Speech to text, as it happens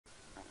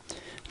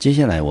接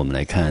下来我们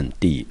来看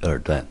第二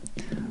段。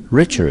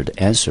Richard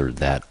answered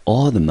that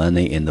all the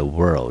money in the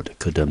world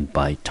couldn't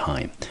buy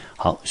time.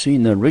 好，所以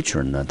呢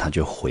Richard 呢他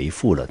就回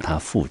复了他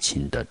父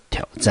亲的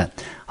挑战。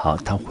好，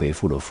他回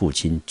复了父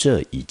亲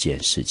这一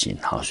件事情。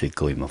好，所以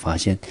各位有没有发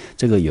现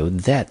这个由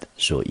that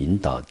所引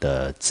导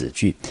的子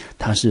句，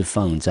它是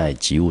放在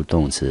及物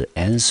动词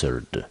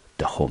answered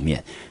的后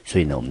面，所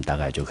以呢我们大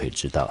概就可以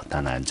知道，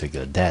当然这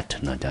个 that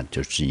呢它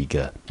就是一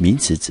个名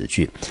词子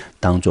句，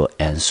当做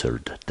answered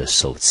的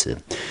受词。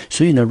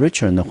所以呢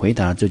Richard 呢回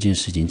答这件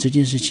事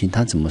情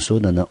他怎么说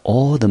的呢？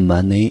 All the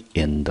money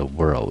in the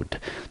world.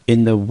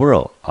 In the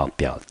world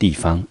表地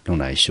方，用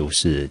来修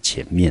饰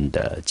前面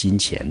的金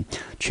钱，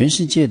全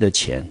世界的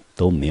钱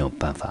都没有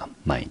办法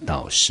买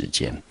到时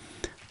间。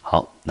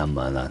好，那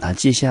么呢他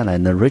接下来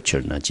呢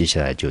Richard 呢接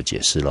下来就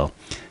解释咯。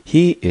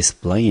He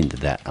explained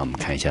that， 我们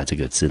看一下这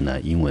个字呢，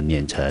英文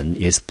念成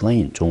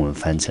explain， 中文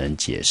翻成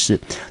解释。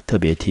特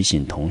别提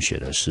醒同学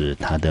的是，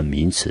它的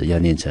名词要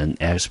念成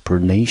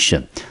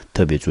explanation，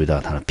 特别注意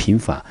到它的拼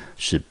法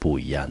是不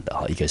一样的，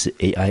一个是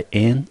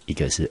AIN， 一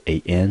个是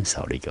AN，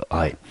 少了一个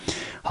I。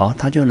好，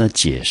他就呢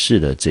解释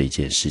了这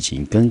件事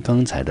情，跟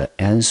刚才的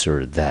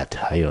answer that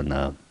还有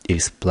呢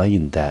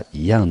explain that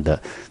一样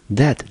的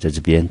that 在这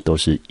边都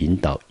是引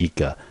导一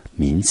个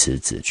名词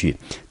子句，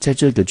在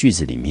这个句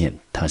子里面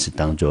它是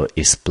当作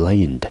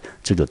explained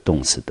这个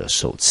动词的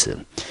受词。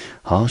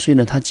好，所以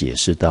呢他解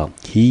释到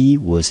He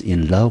was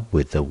in love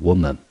with a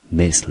woman,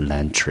 Miss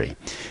Lantry,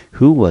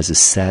 who was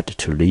set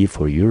to leave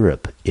for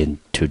Europe in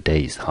 2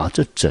 days。 好，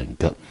这整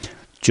个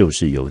就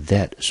是由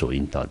that 所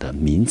引导的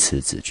名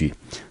词子句，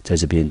在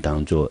这边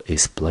当作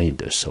explain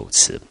的受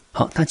词。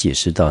好，他解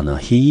释到呢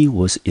He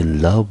was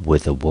in love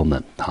with a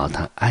woman。 好，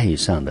他爱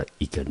上了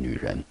一个女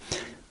人。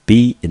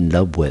Be in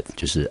love with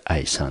就是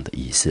爱上的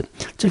意思。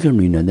这个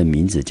女人的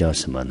名字叫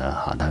什么呢？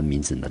好，她的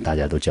名字呢大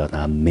家都叫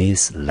她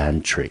Miss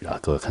Lantry 了，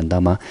各位看到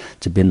吗？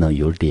这边呢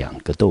有2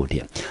个逗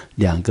点，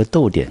两个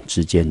逗点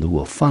之间如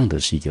果放的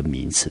是一个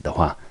名词的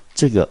话，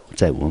这个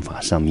在文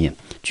法上面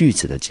句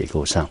子的结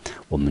构上，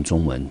我们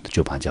中文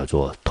就把它叫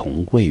做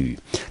同位语。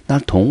那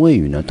同位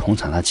语呢，通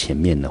常它前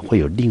面呢会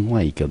有另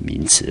外一个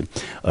名词，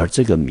而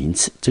这个名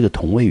词，这个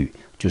同位语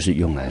就是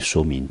用来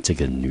说明这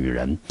个女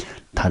人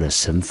她的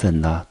身份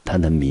啦，她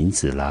的名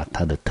字啦，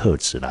她的特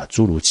质啦，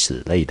诸如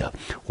此类的，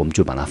我们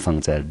就把它放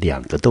在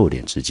2个逗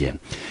点之间。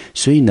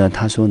所以呢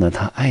他说呢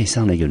他爱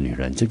上了一个女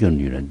人，这个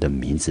女人的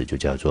名字就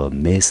叫做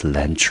Miss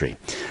Lantry。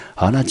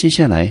 好，那接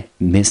下来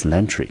Miss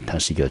Lantry 它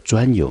是一个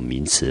专有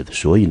名词，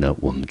所以呢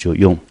我们就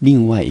用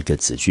另外一个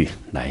子句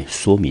来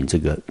说明这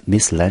个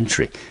Miss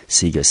Lantry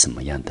是一个什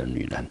么样的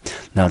女人。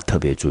那特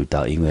别注意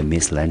到，因为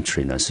Miss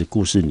Lantry 呢是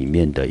故事里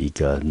面的一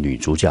个女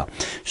主角，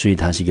所以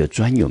它是一个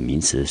专有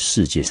名词，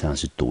世界上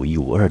是独一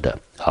无二的。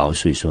好，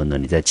所以说呢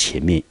你在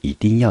前面一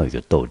定要有一个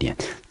逗点，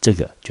这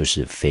个就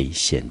是非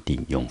限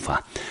定用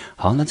法。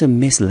好，那这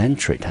Miss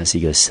Lantry 它是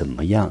一个什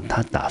么样，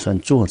她打算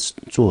做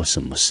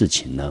什么事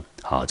情呢？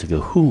好，这个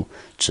who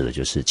指的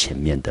就是前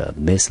面的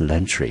Miss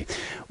Lantry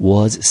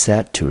was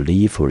set to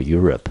leave for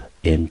Europe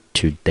in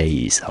 2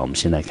 days。 好，我们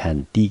先来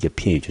看第一个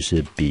片语，就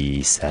是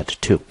be set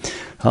to。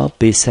 好，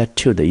 be set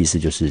to 的意思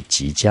就是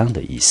即将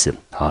的意思。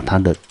好，它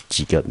的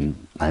几个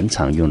蛮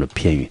常用的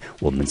片语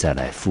我们再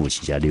来复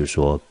习一下，例如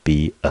说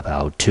be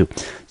about to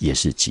也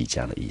是即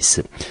将的意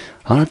思。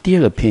好，那第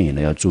二个片语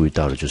呢要注意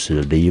到的就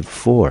是 leave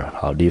for。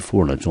 好， leave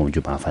for 呢中文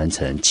就把它翻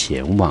成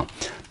前往。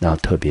那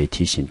特别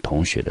提醒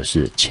同学的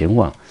是，前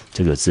往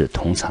这个字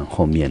通常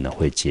后面呢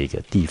会接一个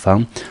地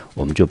方，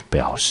我们就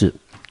表示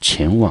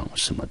前往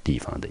什么地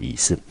方的意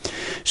思。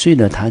所以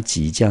呢他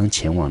即将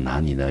前往哪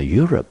里呢？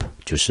 Europe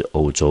就是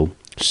欧洲。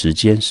时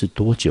间是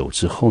多久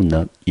之后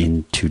呢？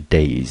 In 2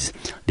 days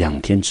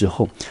 2天之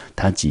后，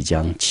他即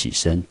将起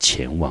身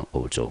前往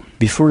欧洲。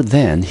 Before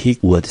then, he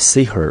would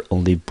see her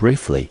only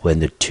briefly when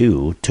the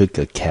two took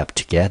a cab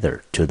together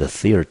to the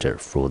theater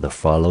for the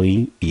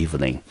following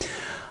evening。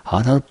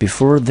 好，他说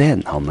before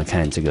then。 好，我们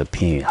看这个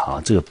片语。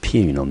好，这个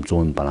片语呢我们中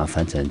文把它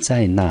翻成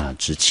在那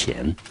之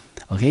前。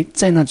 OK，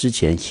 在那之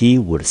前 he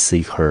would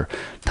see her，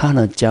 他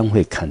呢将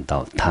会看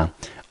到她。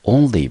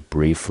Only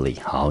briefly，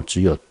 好，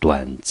只有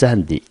短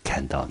暂地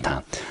看到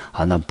它。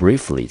好，那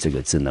briefly 这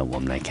个字呢，我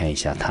们来看一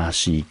下，它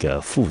是一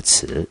个副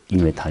词，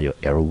因为它有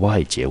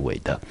ly 结尾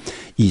的，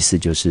意思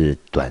就是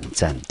短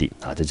暂地。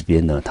好，在这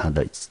边呢，它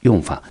的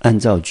用法按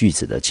照句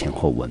子的前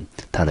后文，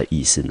它的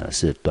意思呢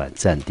是短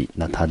暂地，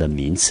那它的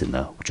名词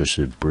呢就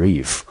是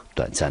brief，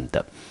 短暂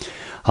的。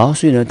好，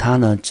所以呢他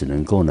呢只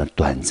能够呢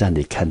短暂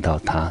地看到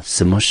他，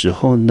什么时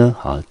候呢？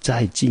好，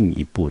再进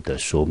一步的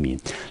说明，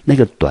那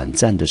个短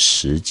暂的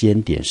时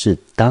间点是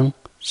当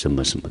什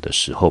么什么的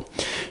时候。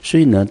所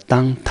以呢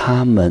当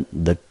他们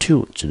the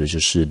two 指的就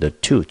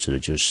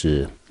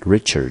是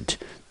Richard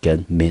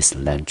跟 Miss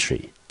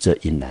Lantry 这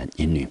一男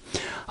一女。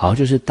好，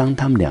就是当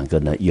他们2个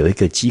呢有一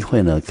个机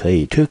会呢可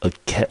以 took a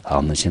cab。好，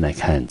我们先来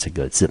看这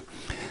个字，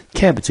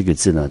 cab 这个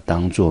字呢，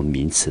当做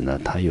名词呢，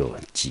它有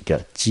几个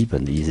基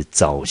本的意思。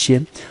早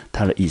先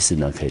它的意思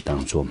呢，可以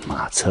当做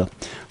马车。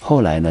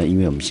后来呢，因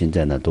为我们现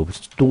在呢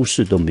都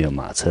市都没有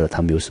马车了，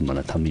他们有什么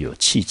呢？他们有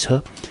汽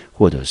车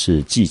或者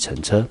是计程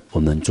车，我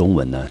们中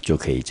文呢就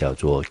可以叫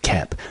做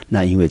cab。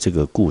那因为这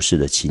个故事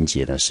的情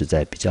节呢是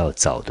在比较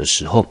早的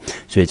时候，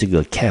所以这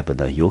个 cab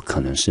呢有可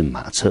能是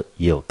马车，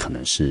也有可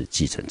能是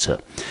计程车。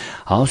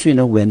好，所以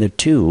呢 when the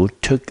two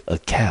took a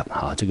cab，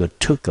 好，这个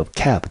took a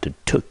cab 的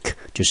took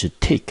就是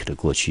take 的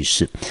过去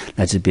式。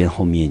那这边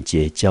后面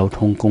接交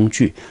通工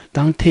具，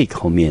当 take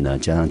后面呢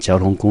加上交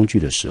通工具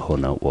的时候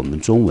呢，我们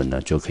中文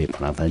呢就可以把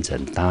它翻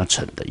成搭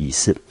乘的意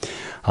思。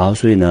好，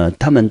所以呢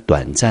他们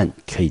短暂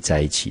可以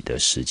在一起的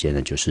时间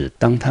呢，就是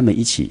当他们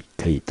一起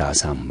可以搭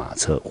上马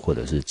车或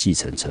者是计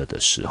程车的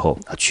时候。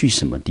去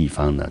什么地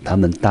方呢？他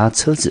们搭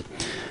车子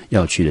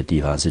要去的地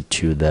方是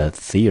to the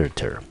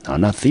theater。 好，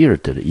那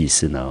theater 的意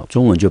思呢，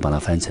中文就把它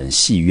翻成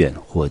戏院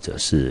或者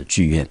是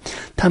剧院。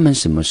他们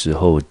什么时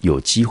候有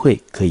机会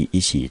可以一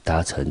起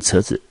搭乘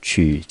车子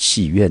去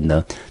戏院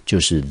呢？就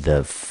是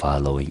the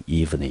following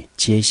evening，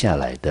 接下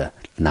来的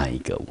那一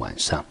个晚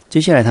上。接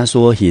下来他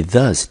说 he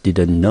thus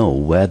didn't know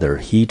whether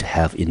he'd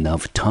have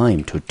enough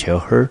time to tell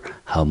her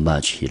how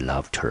much he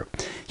loved her.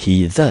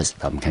 He thus，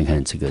 我们看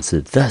看这个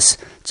字 thus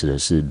指的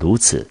是如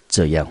此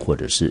这样或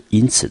者是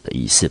因此的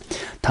意思。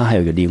它还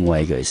有另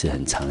外一个也是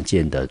很常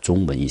见的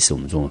中文意思，我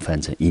们中文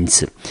翻成因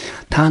此。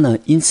他呢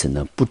因此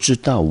呢不知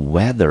道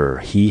whether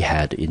he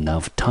had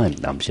enough time。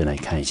那我们先来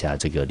看一下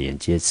这个连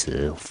接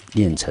词，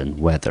念成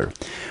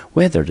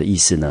whether。whether 的意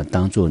思呢，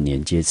当做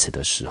连接词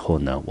的时候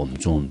呢，我们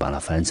中文把它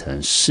翻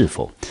成是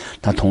否。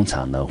它通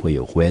常呢会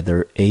有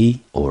whether A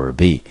or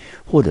B，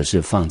 或者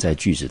是放在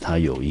句子它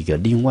有一个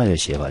另外的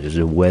写法，就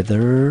是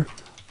whether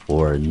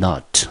or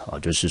not，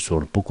 就是说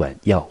不管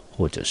要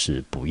或者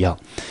是不要，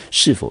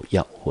是否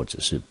要或者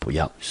是不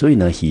要。所以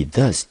呢 he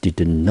thus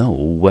didn't know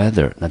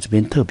whether， 那这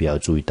边特别要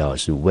注意到的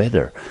是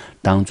whether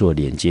当做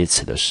连接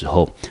词的时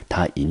候，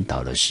它引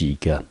导的是一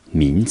个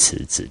名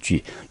词子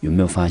句。有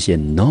没有发现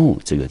know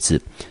这个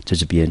字在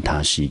这边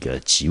它是一个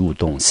及物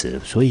动词，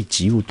所以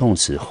及物动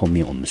词后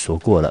面我们说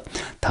过了，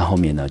它后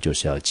面呢就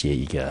是要接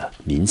一个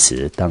名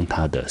词当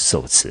它的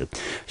受词。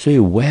所以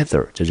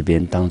whether 在这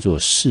边当做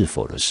是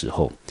否的时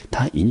候，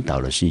它引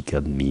导的是一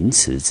个名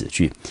词子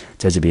句，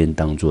在这边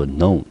当做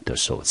know 的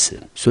受词。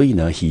所以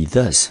呢 he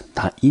thus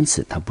他因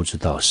此他不知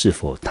道是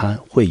否他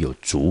会有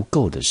足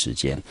够的时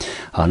间。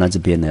好，那这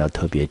边呢要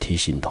特别提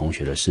醒同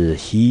学的是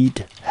he'd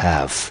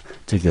have，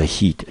 这个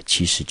he'd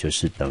其实就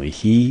是等于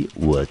he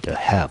would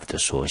have 的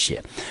缩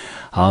写。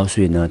好，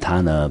所以呢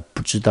他呢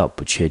不知道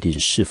不确定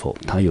是否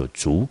他有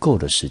足够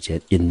的时间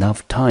enough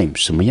time，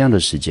 什么样的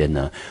时间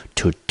呢？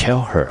 to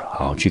tell her，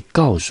 好，去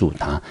告诉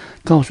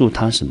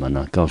他什么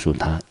呢？告诉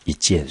他一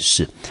件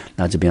事。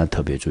那这边要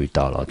特别注意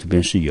到了，这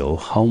边是由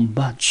how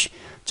much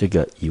这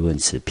个疑问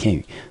词片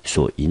语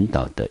所引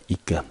导的一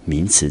个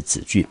名词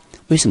子句。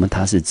为什么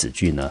它是子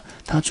句呢？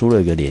它除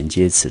了一个连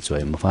接词之外，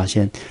我们发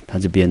现它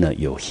这边呢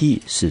有 he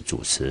是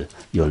主词，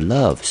有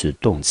love 是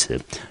动词，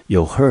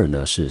有 her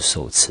呢是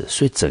受词，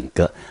所以整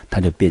个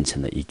它就变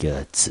成了一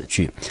个子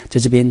句，在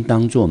这边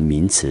当作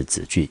名词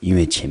子句。因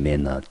为前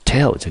面呢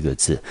tell 这个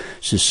字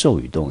是授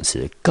予动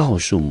词，告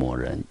诉某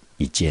人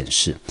一件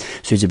事，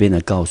所以这边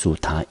呢告诉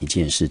他一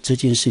件事，这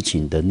件事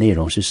情的内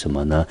容是什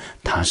么呢？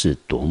他是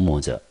多么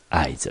着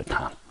爱着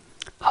他。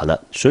好了，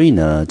所以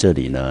呢这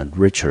里呢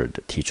Richard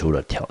提出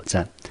了挑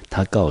战，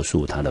他告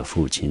诉他的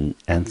父亲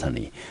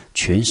Anthony，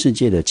 全世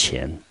界的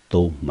钱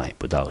都买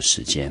不到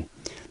时间。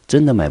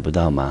真的买不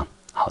到吗？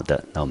好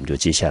的，那我们就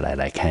接下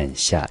来看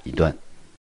下一段。